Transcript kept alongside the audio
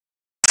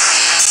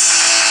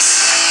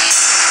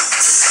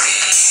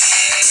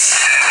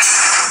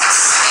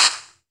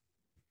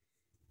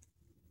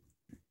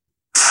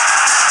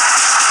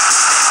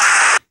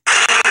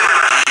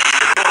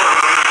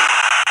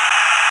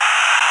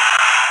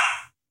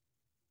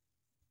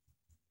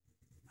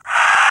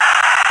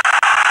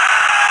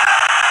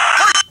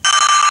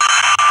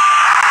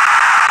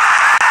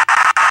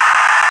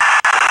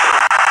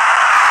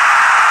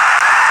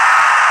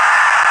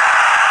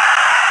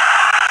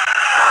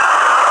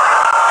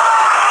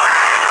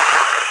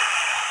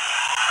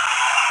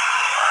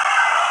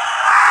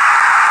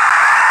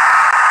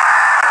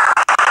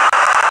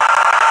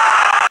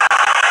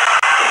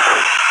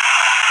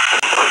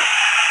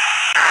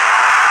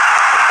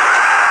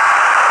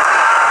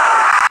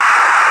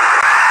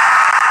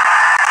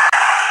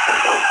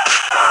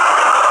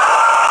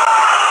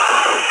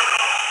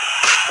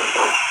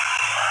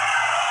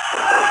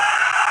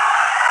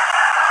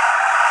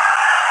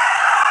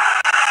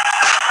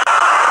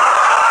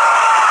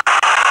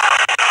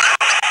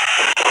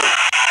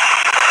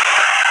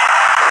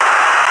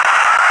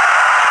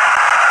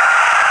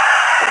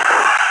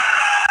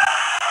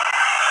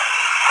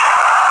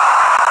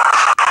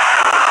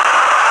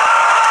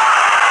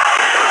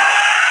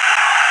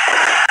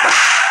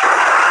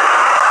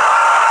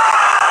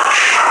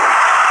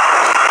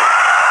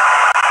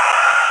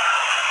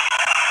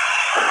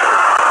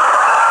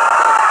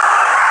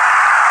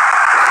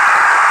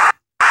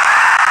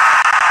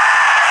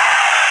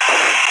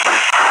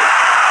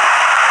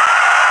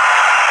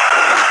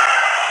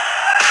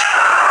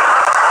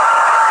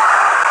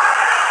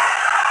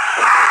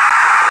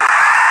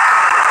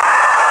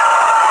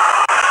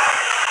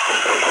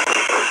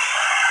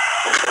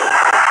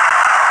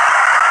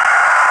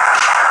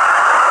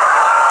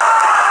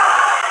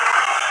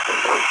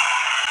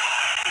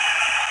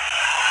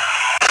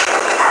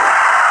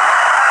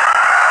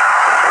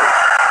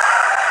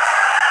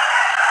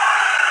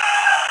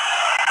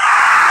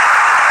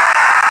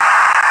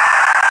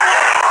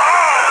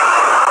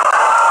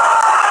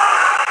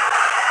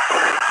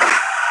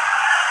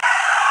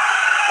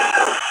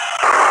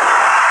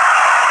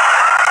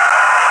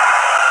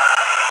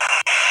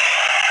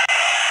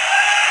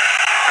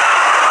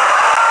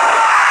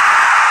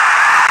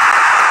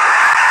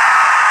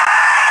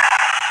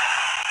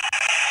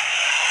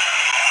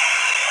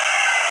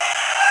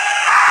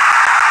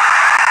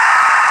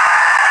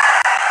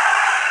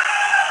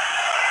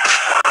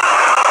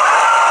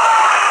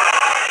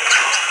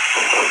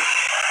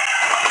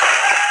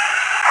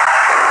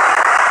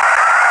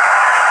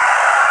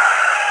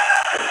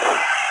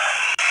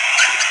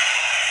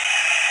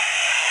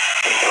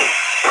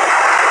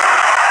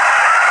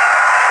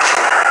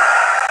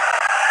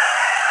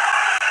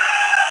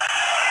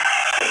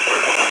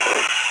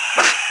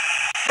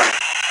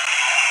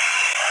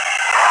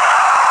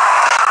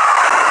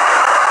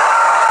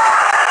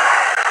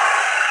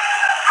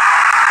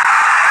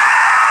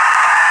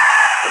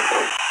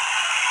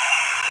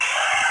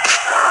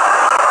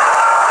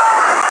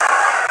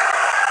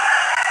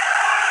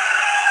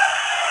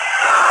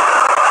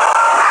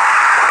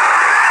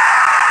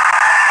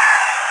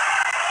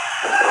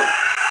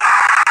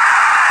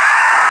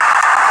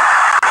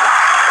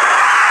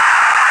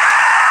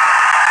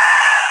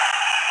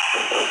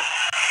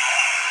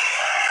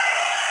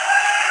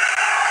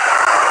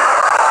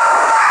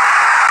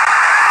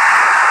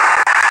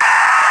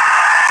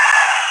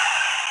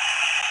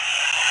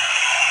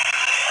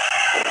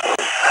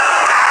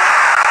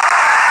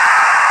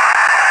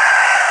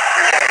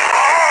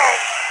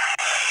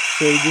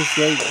So he just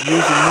like using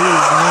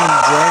moves named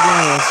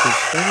Dragon as his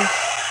finish.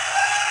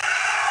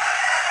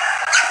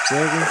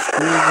 Dragon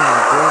screws and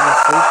a dragon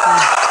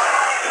safety.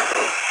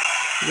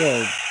 You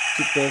gotta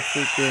get that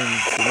freaking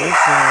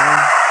submission on.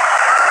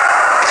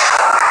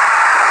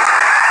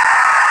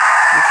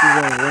 This is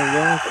gonna run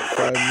long for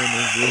 5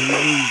 minutes, but he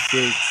needs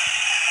to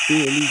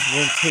do at least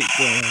one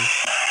takedown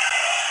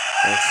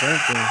or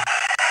something.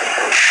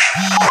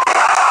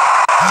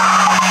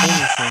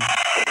 Finish him.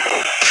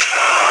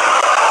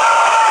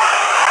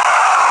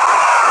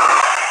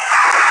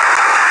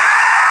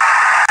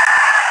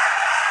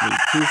 Need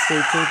 2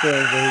 straight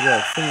takedowns, but he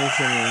gotta finish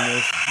him in the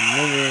next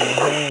minute and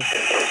a half.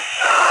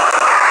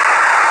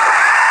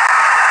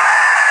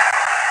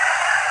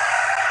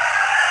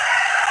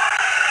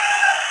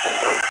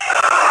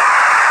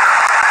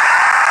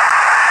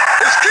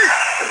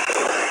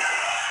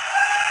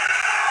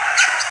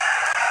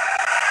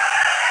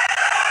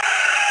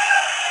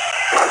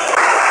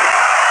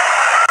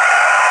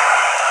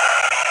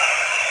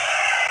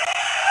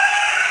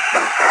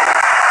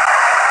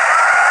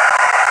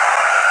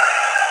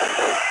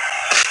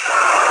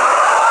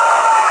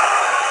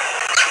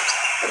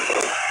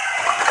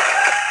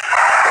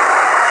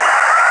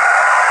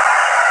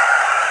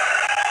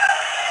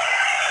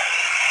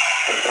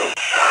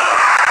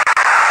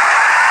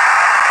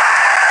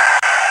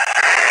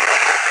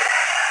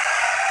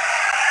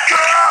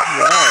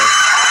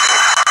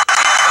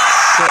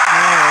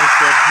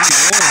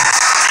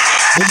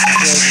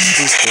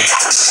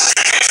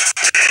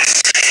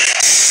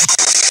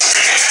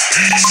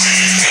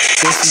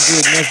 Guess he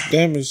did enough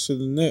damage to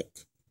the neck.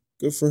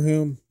 Good for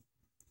him.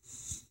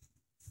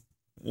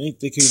 I didn't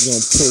think he was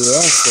gonna pull it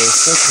off for a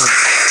second.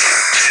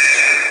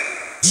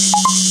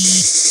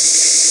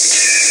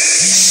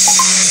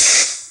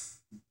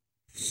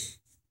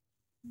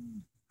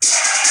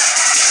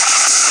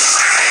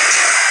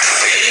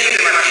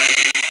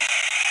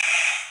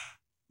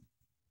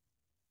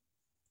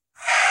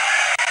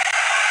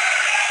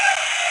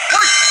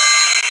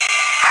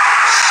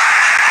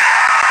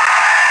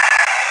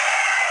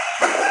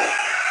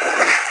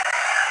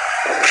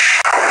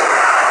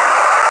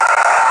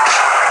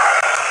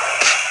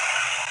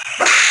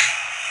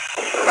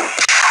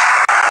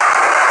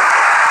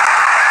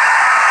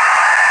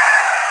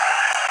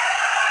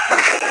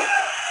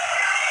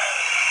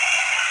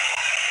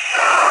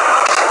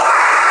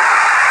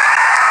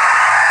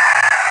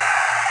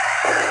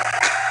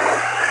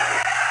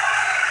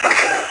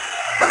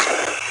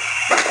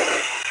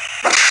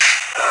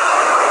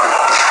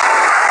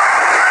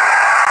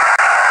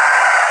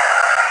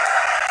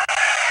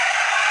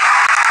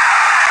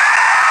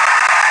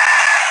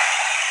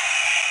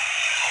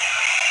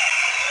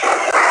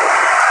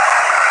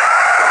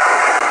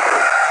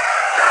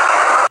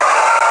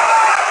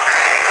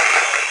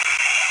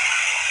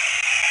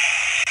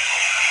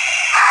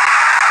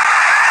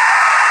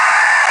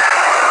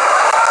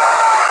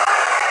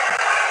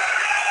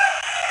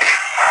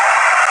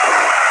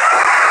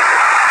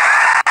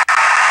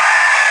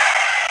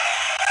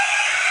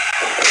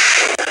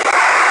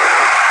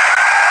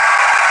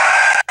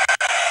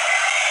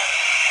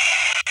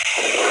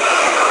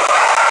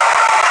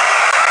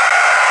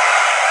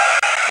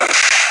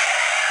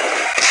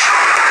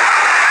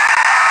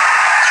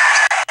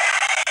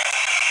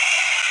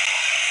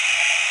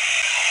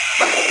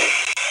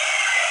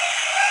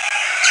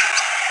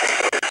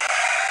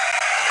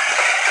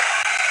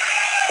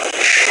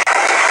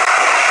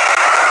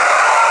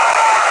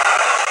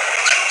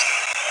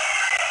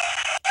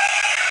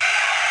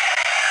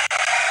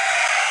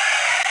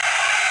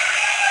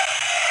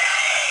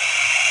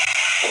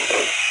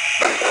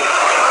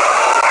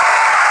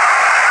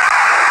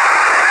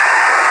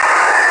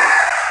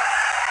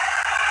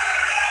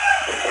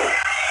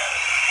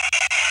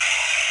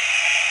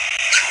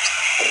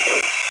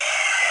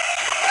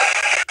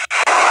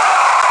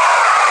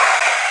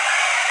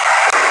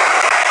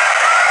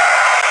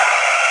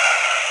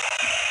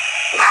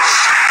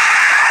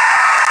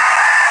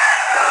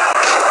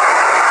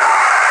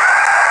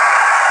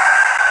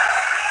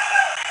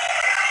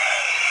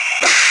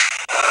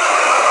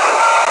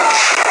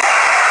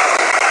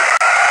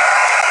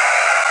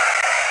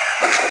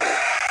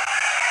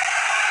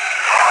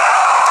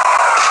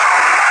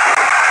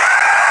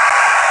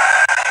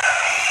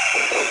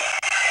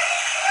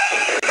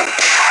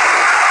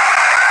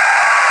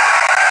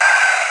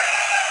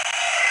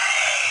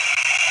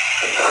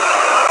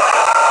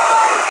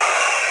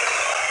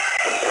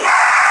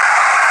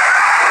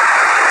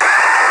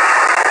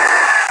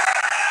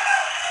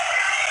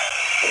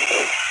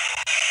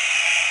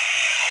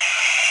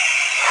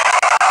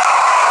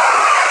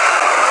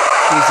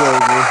 It's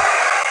over.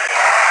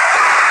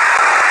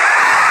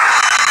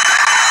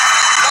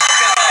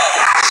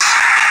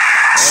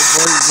 Oh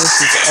boy, this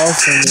is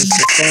awesome. It's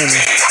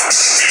funny.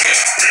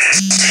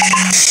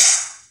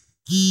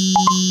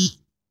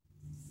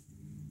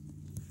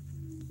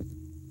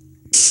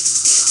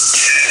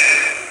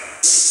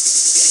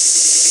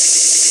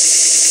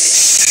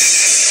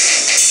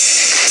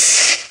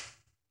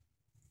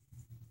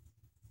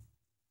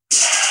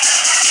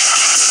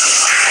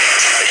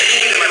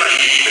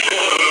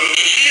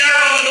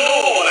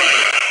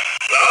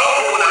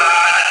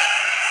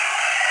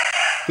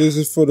 This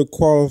is for the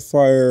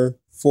qualifier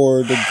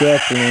for the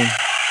grappling.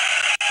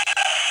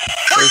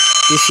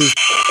 This is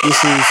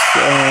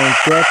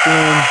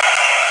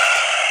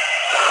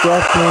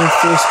grappling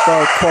fist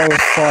bout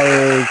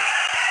qualifier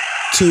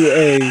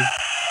 2A.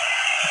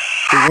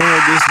 The winner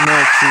of this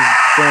match is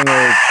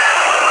gonna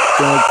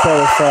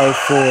qualify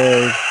for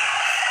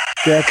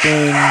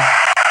grappling.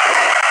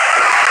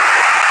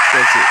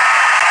 That's it.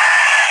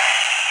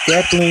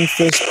 Grappling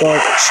fist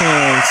bout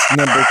chance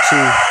number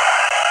 2.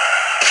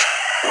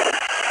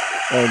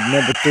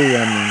 Number 3,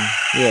 I mean.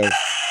 Yes.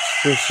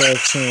 Fist bout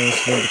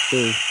chance number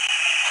 3.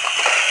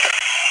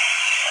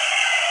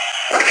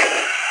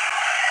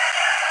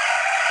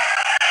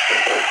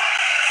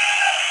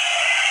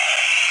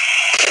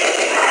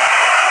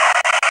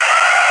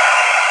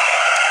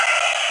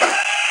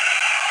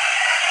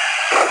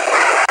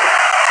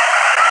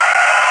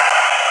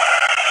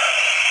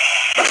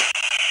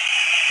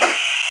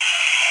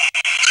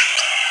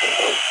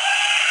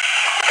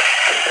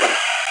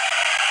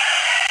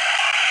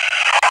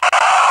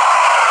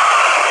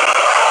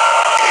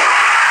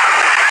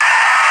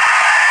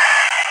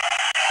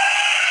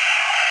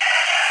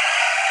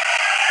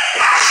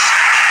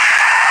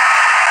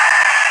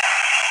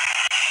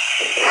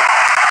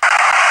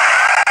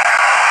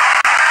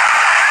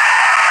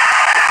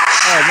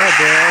 Oh, my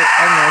bad.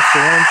 I'm not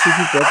sure. 1, 2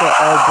 people. I thought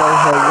Albright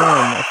had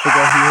won. I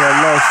forgot he had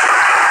lost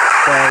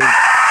by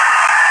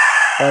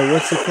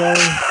what's it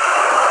called?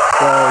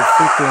 By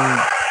freaking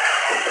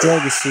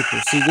Dragon Super.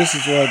 See, this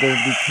is why I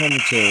don't do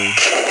commentary.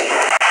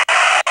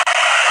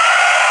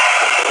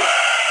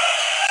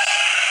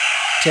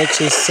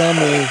 Texas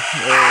Summer,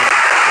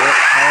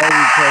 however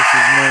you pronounce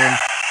his name,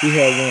 he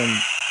had won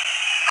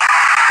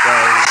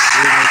by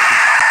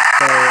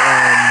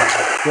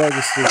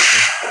Dragon Super.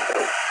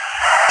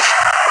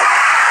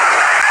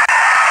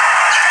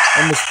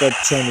 I'm gonna stop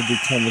trying to do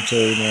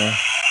commentary now.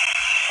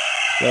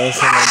 Last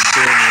time I'm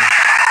doing it,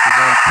 because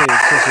I'm paying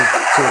attention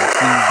to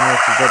these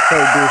matches. I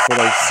try to do it for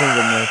like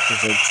single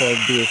matches. I try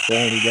to do it for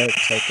only that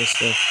type of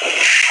stuff.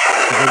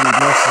 Because every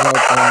match is out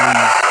on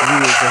these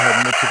videos that have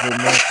multiple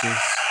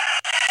matches.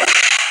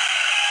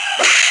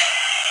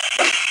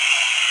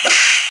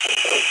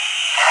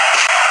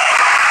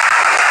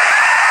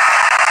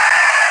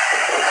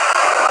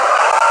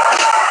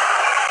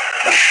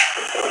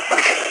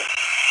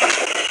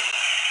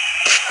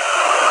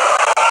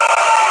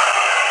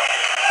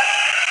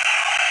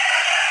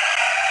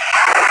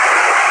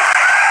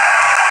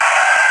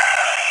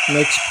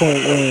 Next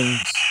point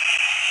wins.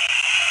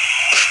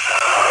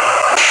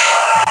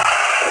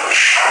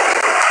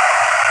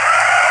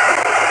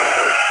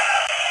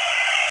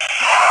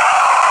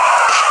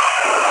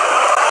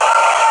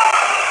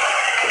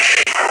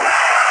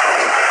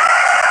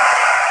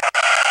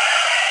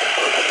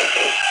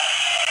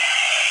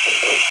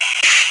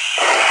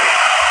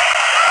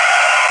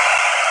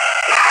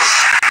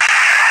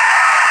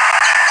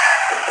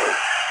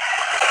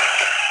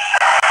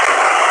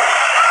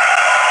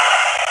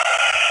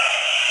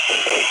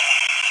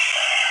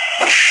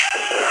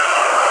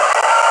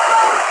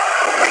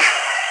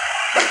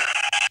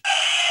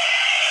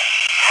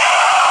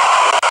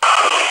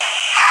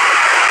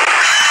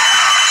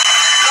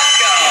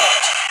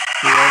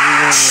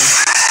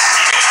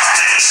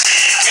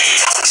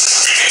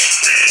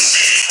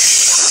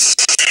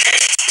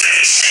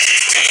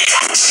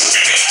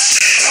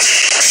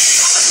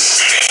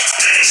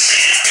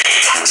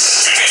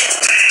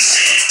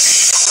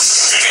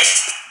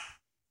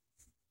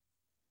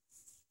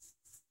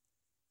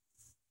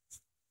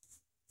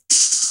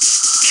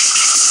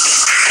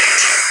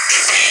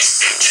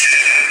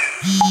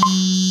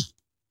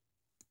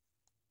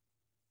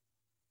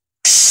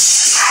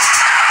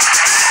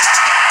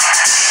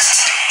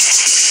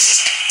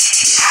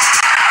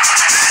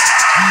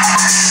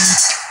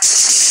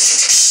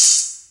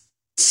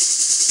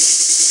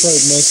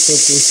 Probably messed up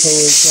this whole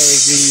entire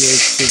video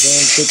because I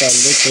don't think I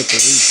looked at the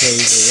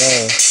replays at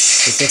all,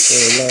 except for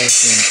the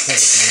last one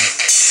probably.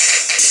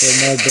 So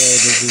my bad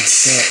if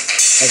it's not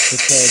up to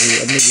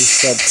quality. I'm gonna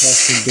just stop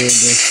talking during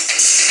this.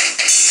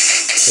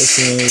 That's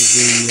the end of the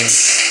video.